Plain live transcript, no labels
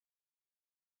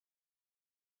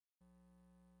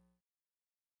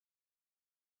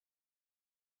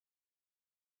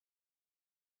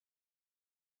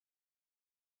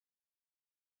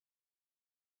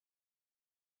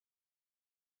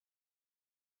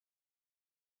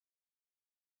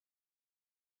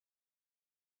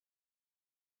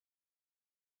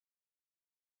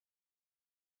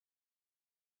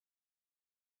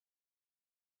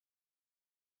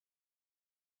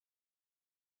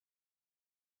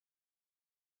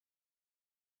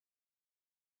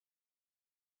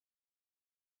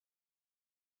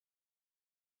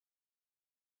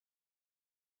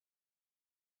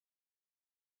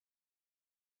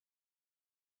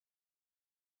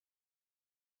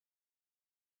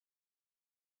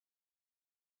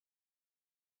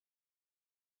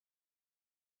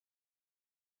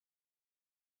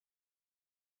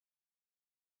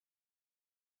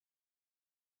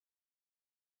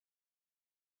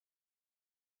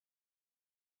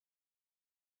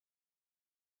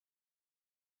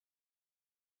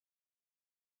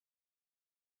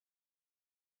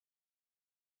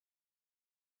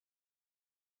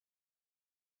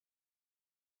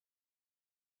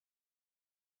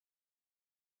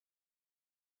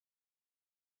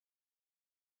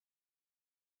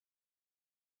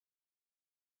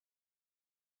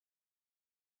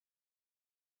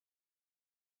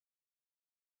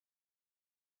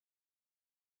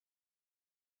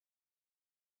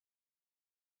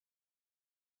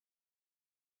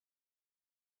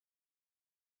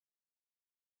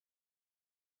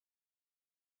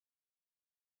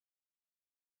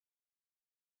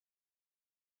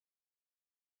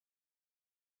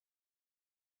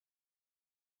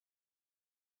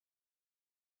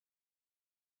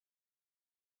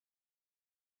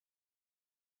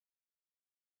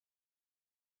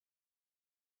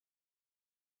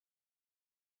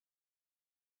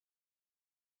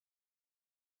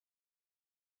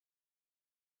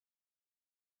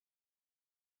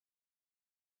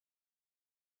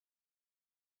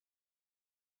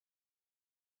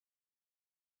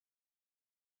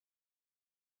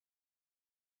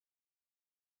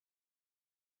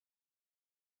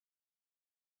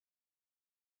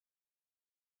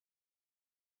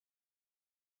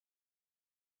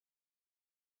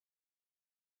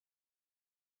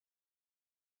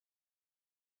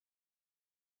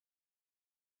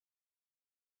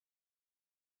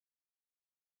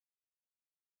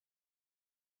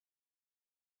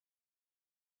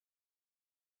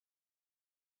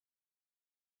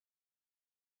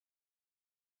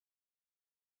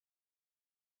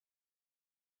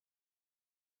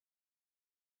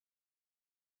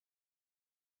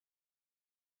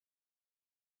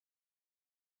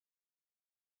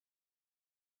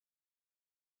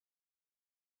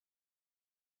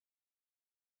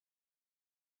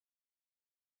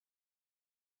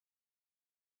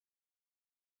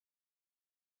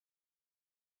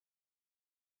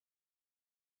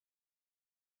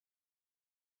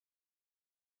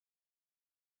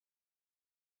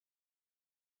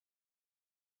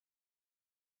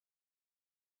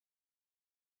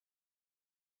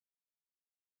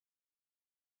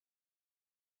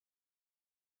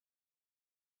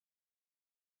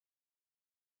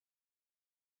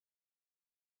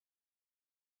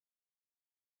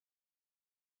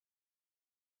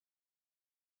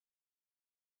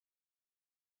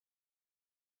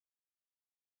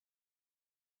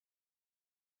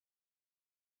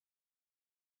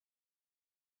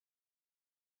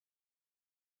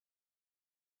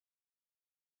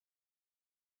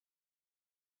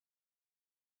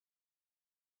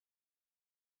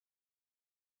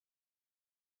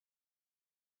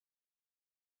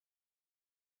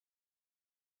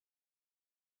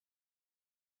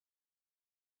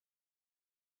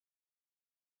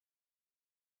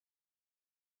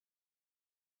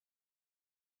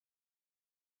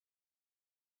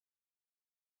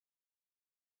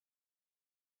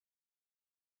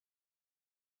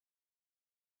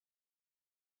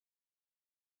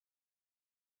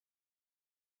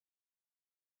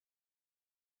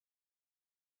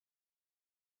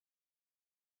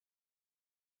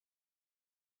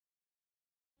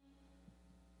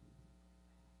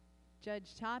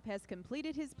Judge Top has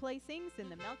completed his placings in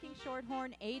the Milking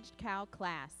Shorthorn Aged Cow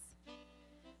class.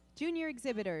 Junior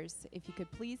exhibitors, if you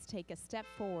could please take a step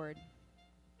forward.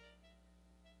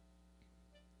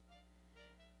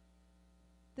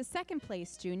 The second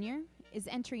place junior is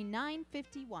entry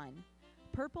 951,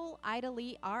 Purple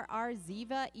Idaly RR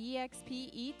Ziva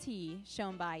EXPET,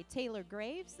 shown by Taylor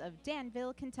Graves of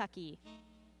Danville, Kentucky.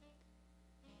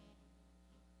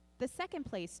 The second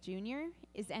place junior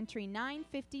is entry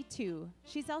 952.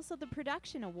 She's also the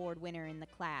production award winner in the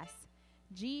class,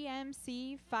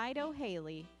 GMC Fido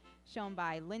Haley, shown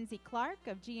by Lindsay Clark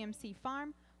of GMC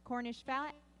Farm, Cornish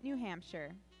Flat, New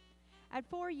Hampshire. At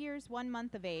 4 years, 1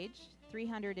 month of age,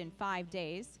 305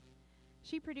 days,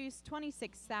 she produced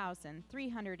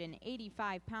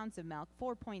 26,385 pounds of milk,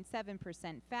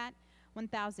 4.7% fat,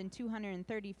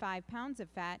 1,235 pounds of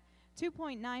fat,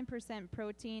 2.9%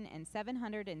 protein, and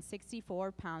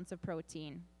 764 pounds of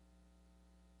protein.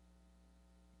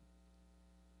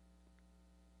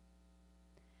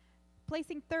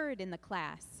 Placing third in the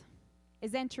class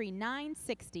is entry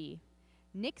 960,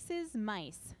 Nix's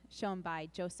Mice, shown by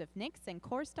Joseph Nix and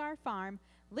Corstar Farm,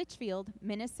 Litchfield,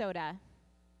 Minnesota.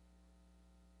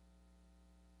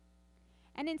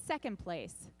 And in second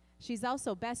place, she's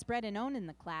also best bred and owned in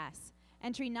the class,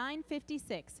 entry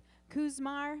 956,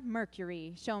 Kuzmar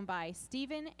Mercury, shown by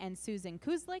Stephen and Susan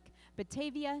Kuzlik,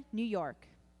 Batavia, New York.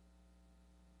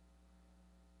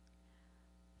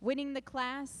 Winning the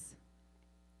class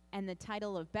and the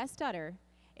title of Best Udder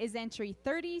is entry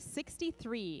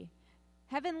 3063,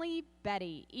 Heavenly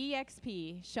Betty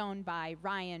EXP, shown by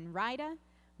Ryan Ryda,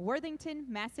 Worthington,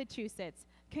 Massachusetts.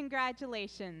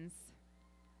 Congratulations.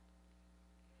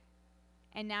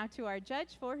 And now to our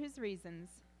judge for his reasons.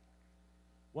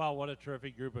 Wow, what a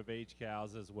terrific group of age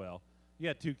cows as well. You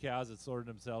got 2 cows that sorted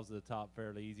themselves to the top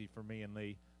fairly easy for me and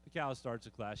Lee. The cow starts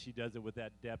the class. She does it with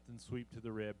that depth and sweep to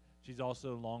the rib. She's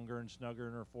also longer and snugger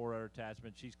in her four-udder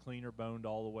attachment. She's cleaner boned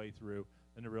all the way through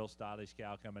than the real stylish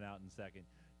cow coming out in second.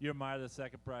 You admire the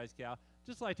second prize cow.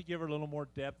 Just like to give her a little more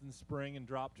depth and spring and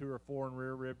drop to her fore and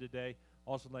rear rib today.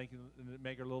 Also like to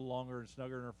make her a little longer and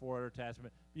snugger in her four-udder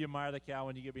attachment. You admire the cow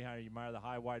when you get behind her. You admire the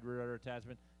high, wide rear udder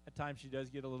attachment. At times she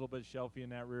does get a little bit shelfy in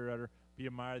that rear udder, but you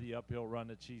admire the uphill run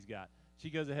that she's got.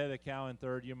 She goes ahead of the cow in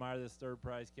third. You admire this third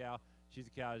prize cow. She's a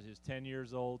cow that's just 10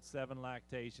 years old, 7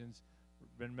 lactations,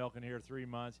 been milking here 3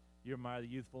 months. You admire the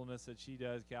youthfulness that she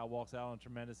does. Cow walks out on a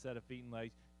tremendous set of feet and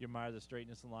legs. You admire the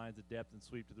straightness and lines, the depth and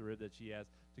sweep to the rib that she has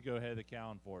to go ahead of the cow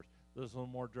in fourth. There's a little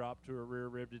more drop to her rear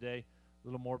rib today, a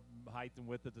little more height and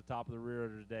width at the top of the rear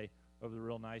udder today over the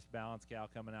real nice balanced cow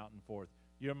coming out in fourth.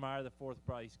 You admire the fourth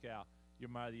prize cow. You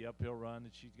admire the uphill run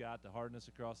that she's got, the hardness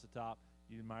across the top.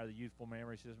 You admire the youthful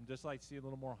mammary system. Just like to see a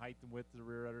little more height and width to the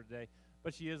rear udder today,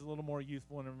 but she is a little more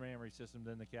youthful in her mammary system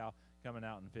than the cow coming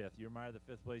out in fifth. You admire the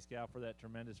fifth place cow for that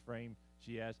tremendous frame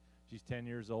she has. She's 10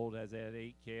 years old, has had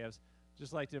 8 calves.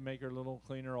 Just like to make her a little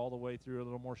cleaner all the way through, a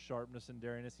little more sharpness and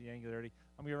dariness and angularity.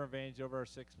 I'm giving her advantage over our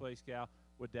 6th place cow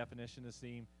with definition of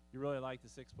seam. You really like the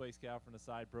 6th place cow from the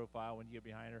side profile when you get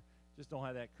behind her. Just don't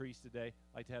have that crease today.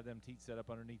 Like to have them teeth set up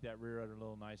underneath that rear udder a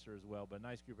little nicer as well. But a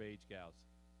nice group of age cows.